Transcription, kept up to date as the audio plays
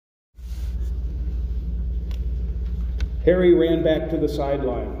Harry ran back to the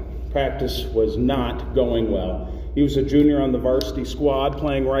sideline. Practice was not going well. He was a junior on the varsity squad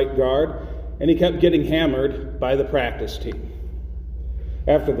playing right guard, and he kept getting hammered by the practice team.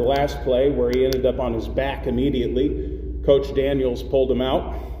 After the last play, where he ended up on his back immediately, Coach Daniels pulled him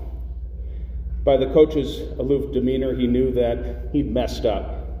out. By the coach's aloof demeanor, he knew that he'd messed up.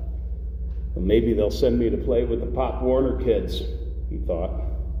 Well, maybe they'll send me to play with the Pop Warner kids, he thought.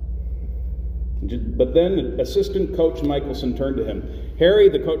 But then assistant coach Michelson turned to him. Harry,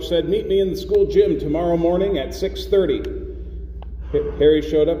 the coach said, meet me in the school gym tomorrow morning at 6:30. Harry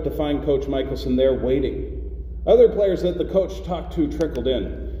showed up to find Coach Michelson there waiting. Other players that the coach talked to trickled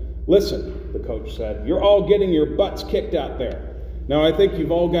in. Listen, the coach said, you're all getting your butts kicked out there. Now, I think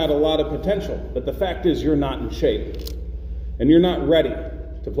you've all got a lot of potential, but the fact is you're not in shape, and you're not ready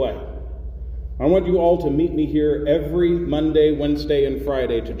to play. I want you all to meet me here every Monday, Wednesday, and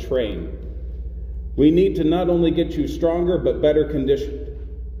Friday to train. We need to not only get you stronger, but better conditioned.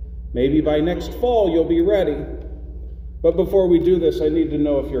 Maybe by next fall you'll be ready. But before we do this, I need to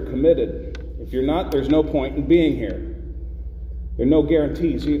know if you're committed. If you're not, there's no point in being here. There are no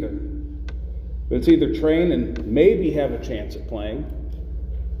guarantees either. But it's either train and maybe have a chance at playing,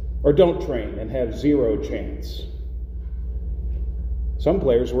 or don't train and have zero chance. Some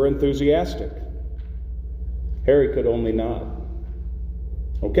players were enthusiastic. Harry could only nod.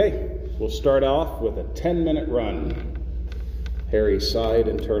 Okay, we'll start off with a 10-minute run. Harry sighed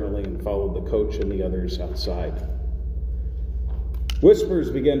internally and followed the coach and the others outside. Whispers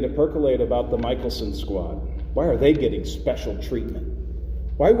began to percolate about the Michelson squad. Why are they getting special treatment?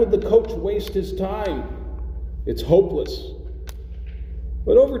 Why would the coach waste his time? It's hopeless.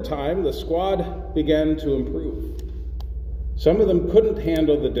 But over time, the squad began to improve. Some of them couldn't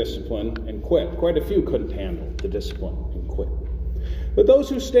handle the discipline and quit. Quite a few couldn't handle the discipline and quit. But those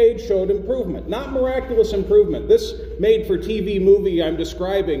who stayed showed improvement, not miraculous improvement. This made-for-TV movie I'm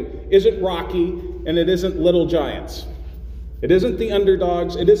describing isn't Rocky, and it isn't Little Giants. It isn't The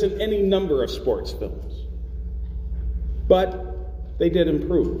Underdogs. It isn't any number of sports films. But they did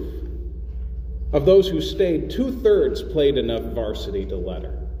improve. Of those who stayed, 2/3 played enough varsity to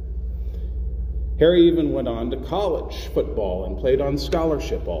letter. Harry even went on to college football and played on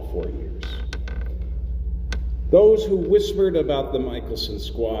scholarship all 4 years. Those who whispered about the Michelson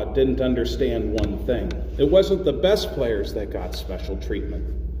squad didn't understand one thing. It wasn't the best players that got special treatment.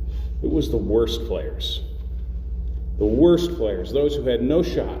 It was the worst players. The worst players, those who had no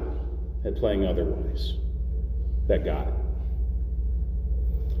shot at playing otherwise, that got it.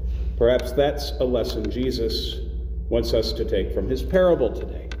 Perhaps that's a lesson Jesus wants us to take from his parable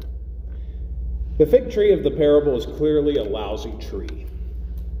today. The fig tree of the parable is clearly a lousy tree.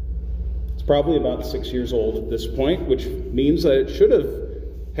 It's probably about 6 years old at this point, which means that it should have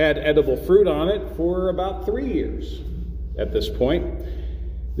had edible fruit on it for about 3 years at this point.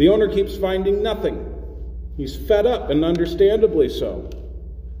 The owner keeps finding nothing. He's fed up, and understandably so.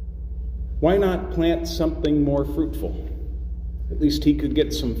 Why not plant something more fruitful? At least he could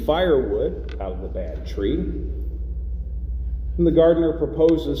get some firewood out of the bad tree. And the gardener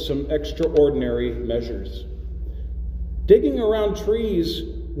proposes some extraordinary measures. Digging around trees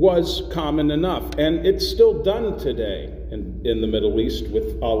was common enough, and it's still done today in the Middle East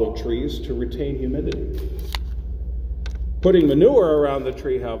with olive trees to retain humidity. Putting manure around the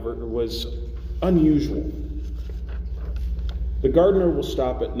tree, however, was unusual. The gardener will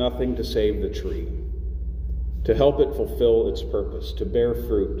stop at nothing to save the tree, to help it fulfill its purpose, to bear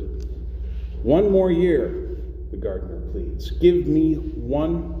fruit. 1 more year, the gardener pleads. Give me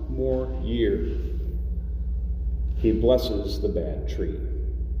 1 more year. He blesses the bad tree.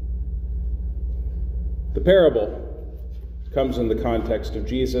 The parable comes in the context of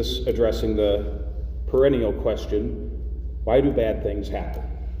Jesus addressing the perennial question, why do bad things happen?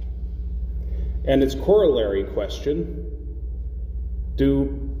 And its corollary question,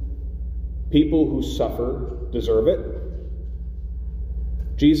 do people who suffer deserve it?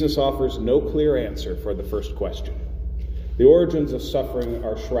 Jesus offers no clear answer for the first question. The origins of suffering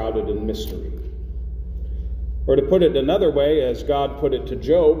are shrouded in mystery. Or to put it another way, as God put it to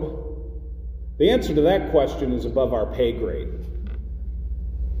Job, the answer to that question is above our pay grade.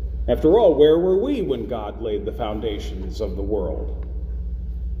 After all, where were we when God laid the foundations of the world?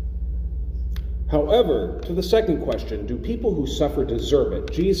 However, to the second question, do people who suffer deserve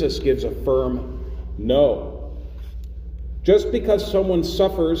it? Jesus gives a firm no. Just because someone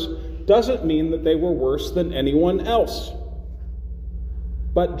suffers doesn't mean that they were worse than anyone else.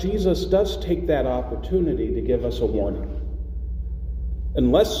 But Jesus does take that opportunity to give us a warning.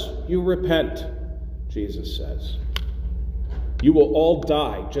 Unless you repent, Jesus says, you will all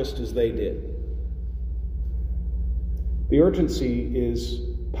die just as they did. The urgency is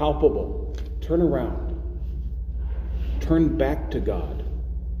palpable. Turn around. Turn back to God.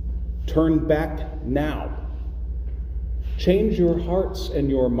 Turn back now. Change your hearts and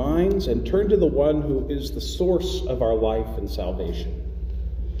your minds and turn to the one who is the source of our life and salvation.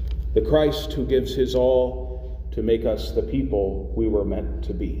 The Christ who gives his all to make us the people we were meant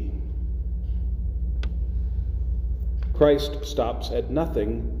to be. Christ stops at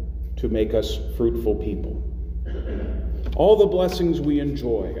nothing to make us fruitful people. All the blessings we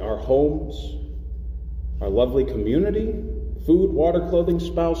enjoy, our homes, our lovely community, food, water, clothing,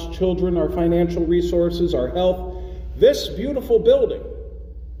 spouse, children, our financial resources, our health, this beautiful building,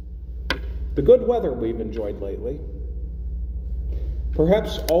 the good weather we've enjoyed lately,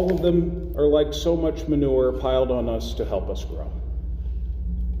 perhaps all of them are like so much manure piled on us to help us grow,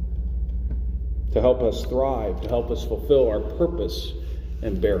 to help us thrive, to help us fulfill our purpose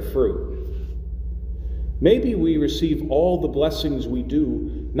and bear fruit. Maybe we receive all the blessings we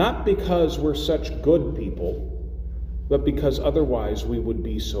do, not because we're such good people, but because otherwise we would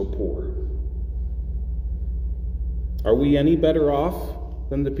be so poor. Are we any better off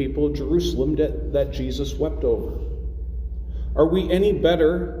than the people of Jerusalem that Jesus wept over? Are we any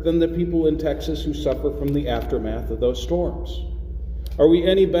better than the people in Texas who suffer from the aftermath of those storms? Are we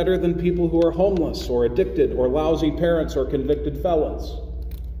any better than people who are homeless or addicted or lousy parents or convicted felons?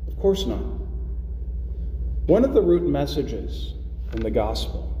 Of course not. One of the root messages in the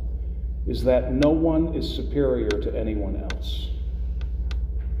gospel is that no one is superior to anyone else.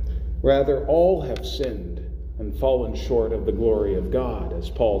 Rather, all have sinned and fallen short of the glory of God, as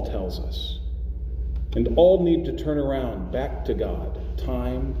Paul tells us. And all need to turn around back to God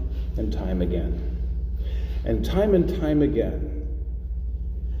time and time again. And time again,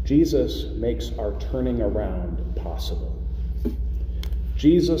 Jesus makes our turning around possible.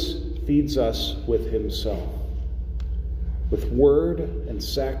 Jesus feeds us with himself, with word and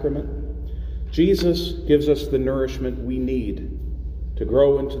sacrament. Jesus gives us the nourishment we need to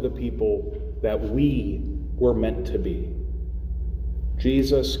grow into the people that we were meant to be.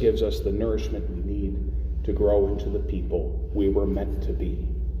 Jesus gives us the nourishment we need to grow into the people we were meant to be.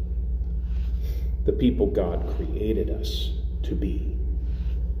 The people God created us to be.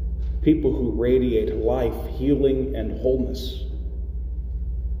 People who radiate life, healing, and wholeness.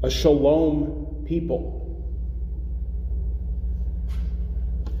 A shalom people.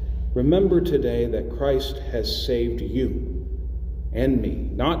 Remember today that Christ has saved you and me,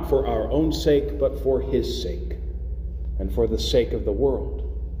 not for our own sake, but for his sake, and for the sake of the world.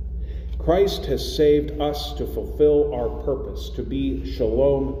 Christ has saved us to fulfill our purpose, to be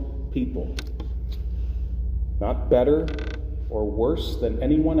shalom people. Not better or worse than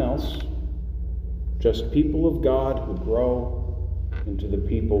anyone else, just people of God who grow into the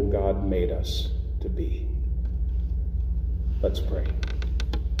people God made us to be. Let's pray.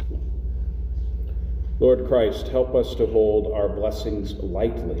 Lord Christ, help us to hold our blessings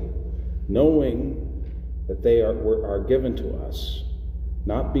lightly, knowing that they are given to us,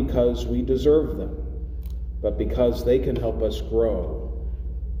 not because we deserve them, but because they can help us grow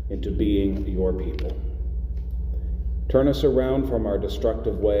into being your people. Turn us around from our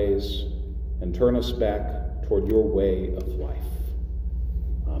destructive ways and turn us back toward your way of life.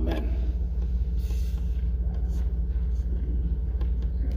 Amen.